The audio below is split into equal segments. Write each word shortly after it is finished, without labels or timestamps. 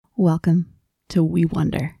Welcome to We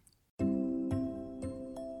Wonder.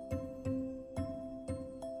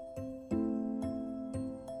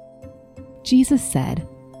 Jesus said,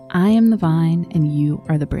 "I am the vine and you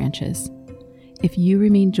are the branches. If you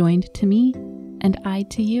remain joined to me and I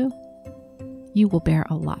to you, you will bear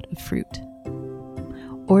a lot of fruit."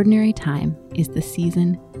 Ordinary time is the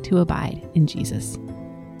season to abide in Jesus.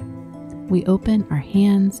 We open our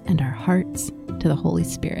hands and our hearts to the Holy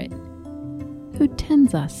Spirit, who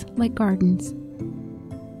tends us like gardens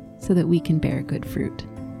so that we can bear good fruit.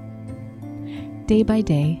 Day by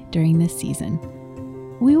day during this season,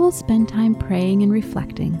 we will spend time praying and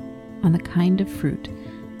reflecting on the kind of fruit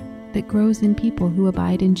that grows in people who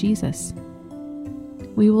abide in Jesus.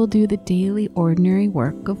 We will do the daily ordinary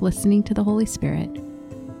work of listening to the Holy Spirit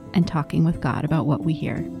and talking with God about what we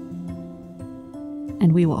hear.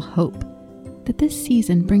 And we will hope that this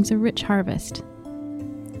season brings a rich harvest,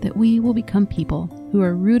 that we will become people who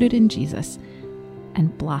are rooted in Jesus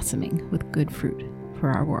and blossoming with good fruit for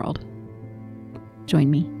our world. Join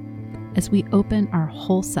me as we open our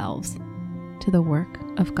whole selves to the work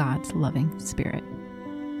of God's loving Spirit.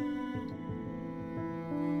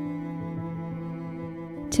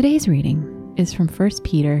 Today's reading is from 1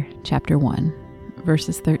 Peter chapter 1,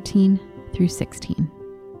 verses 13 through 16.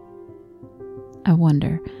 I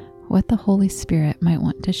wonder what the Holy Spirit might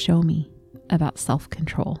want to show me about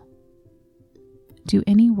self-control. Do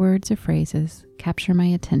any words or phrases capture my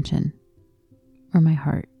attention or my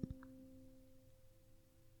heart?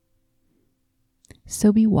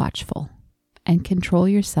 So be watchful and control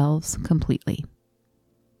yourselves completely.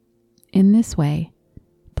 In this way,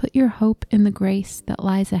 put your hope in the grace that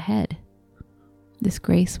lies ahead. This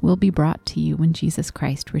grace will be brought to you when Jesus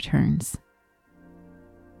Christ returns.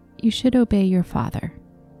 You should obey your Father.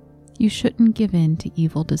 You shouldn't give in to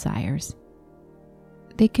evil desires.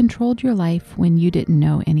 They controlled your life when you didn't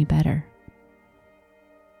know any better.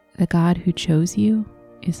 The God who chose you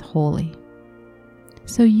is holy,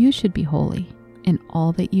 so you should be holy in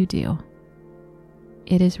all that you do.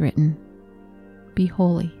 It is written, "Be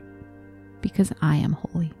holy, because I am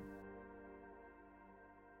holy."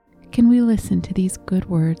 Can we listen to these good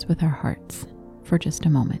words with our hearts for just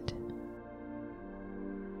a moment?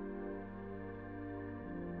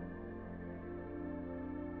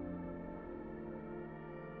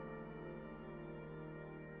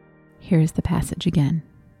 Here's the passage again.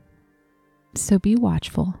 So be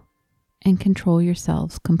watchful and control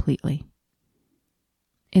yourselves completely.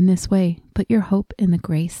 In this way, put your hope in the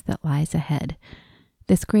grace that lies ahead.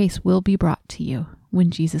 This grace will be brought to you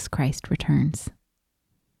when Jesus Christ returns.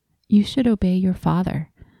 You should obey your Father.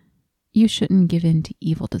 You shouldn't give in to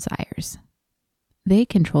evil desires. They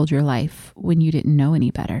controlled your life when you didn't know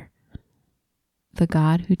any better. The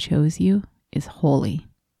God who chose you is holy,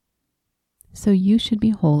 so you should be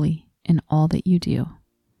holy in all that you do.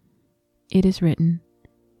 It is written,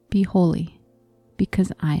 "Be holy,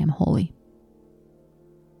 because I am holy."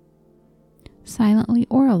 Silently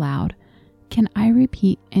or aloud, can I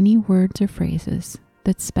repeat any words or phrases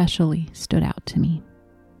that specially stood out to me?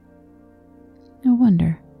 I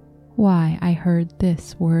wonder why I heard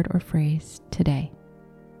this word or phrase today.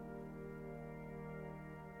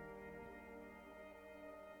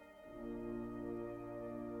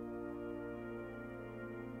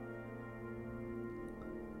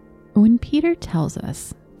 When Peter tells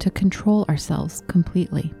us to control ourselves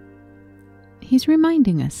completely, he's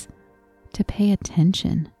reminding us to pay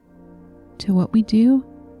attention to what we do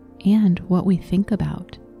and what we think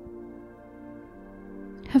about.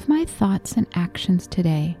 Have my thoughts and actions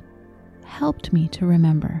today helped me to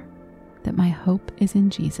remember that my hope is in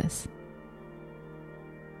Jesus?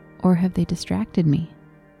 Or have they distracted me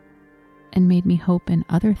and made me hope in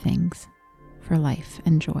other things for life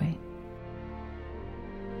and joy?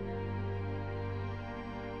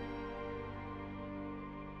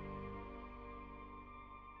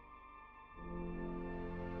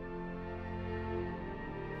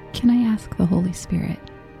 Can I ask the Holy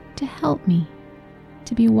Spirit to help me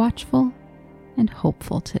to be watchful and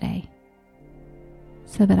hopeful today,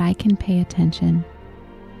 so that I can pay attention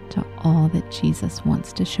to all that Jesus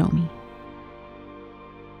wants to show me?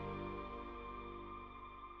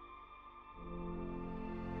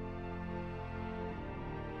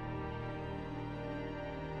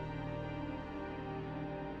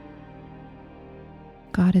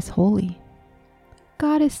 God is holy.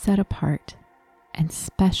 God is set apart and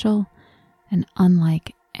special and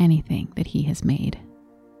unlike anything that He has made.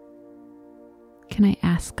 Can I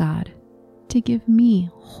ask God to give me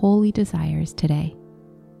holy desires today,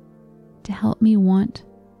 to help me want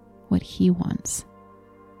what He wants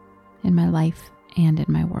in my life and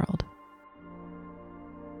in my world?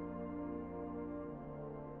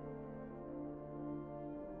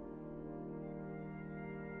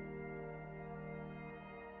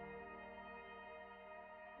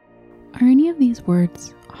 Are any of these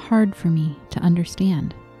words hard for me to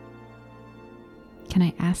understand? Can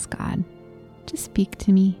I ask God to speak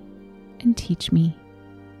to me and teach me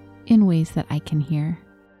in ways that I can hear?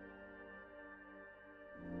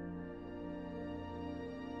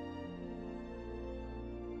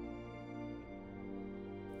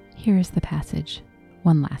 Here is the passage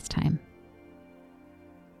one last time.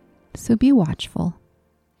 So be watchful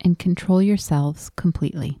and control yourselves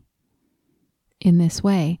completely. In this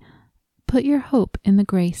way, put your hope in the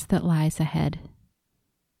grace that lies ahead.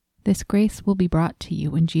 This grace will be brought to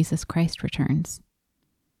you when Jesus Christ returns.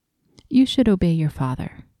 You should obey your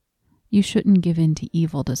Father. You shouldn't give in to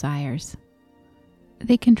evil desires.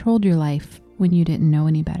 They controlled your life when you didn't know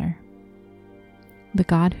any better. The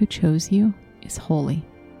God who chose you is holy.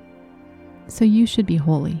 So you should be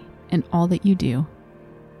holy in all that you do.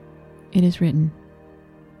 It is written,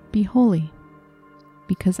 "Be holy,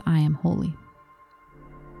 because I am holy."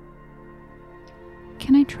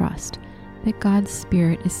 Can I trust that God's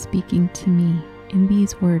Spirit is speaking to me in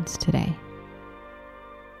these words today?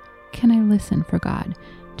 Can I listen for God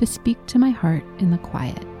to speak to my heart in the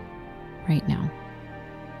quiet right now?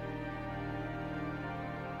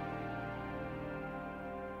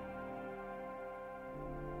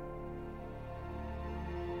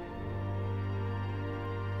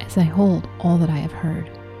 As I hold all that I have heard,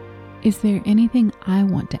 is there anything I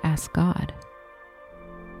want to ask God?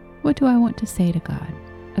 What do I want to say to God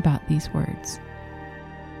about these words?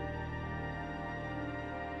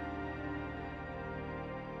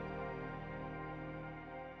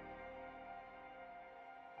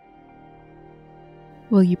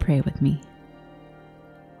 Will you pray with me?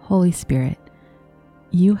 Holy Spirit,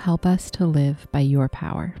 you help us to live by your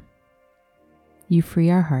power. You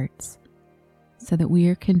free our hearts so that we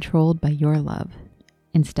are controlled by your love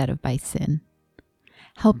instead of by sin.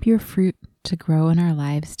 Help your fruit to grow in our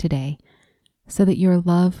lives today so that your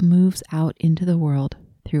love moves out into the world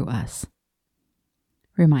through us.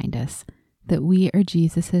 Remind us that we are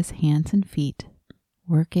Jesus' hands and feet,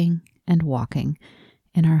 working and walking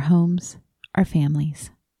in our homes, our families,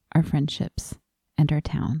 our friendships, and our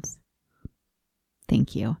towns.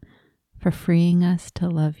 Thank you for freeing us to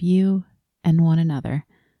love you and one another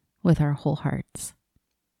with our whole hearts.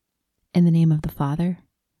 In the name of the Father,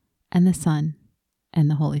 and the Son, and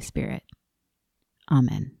the Holy Spirit.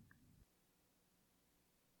 Amen.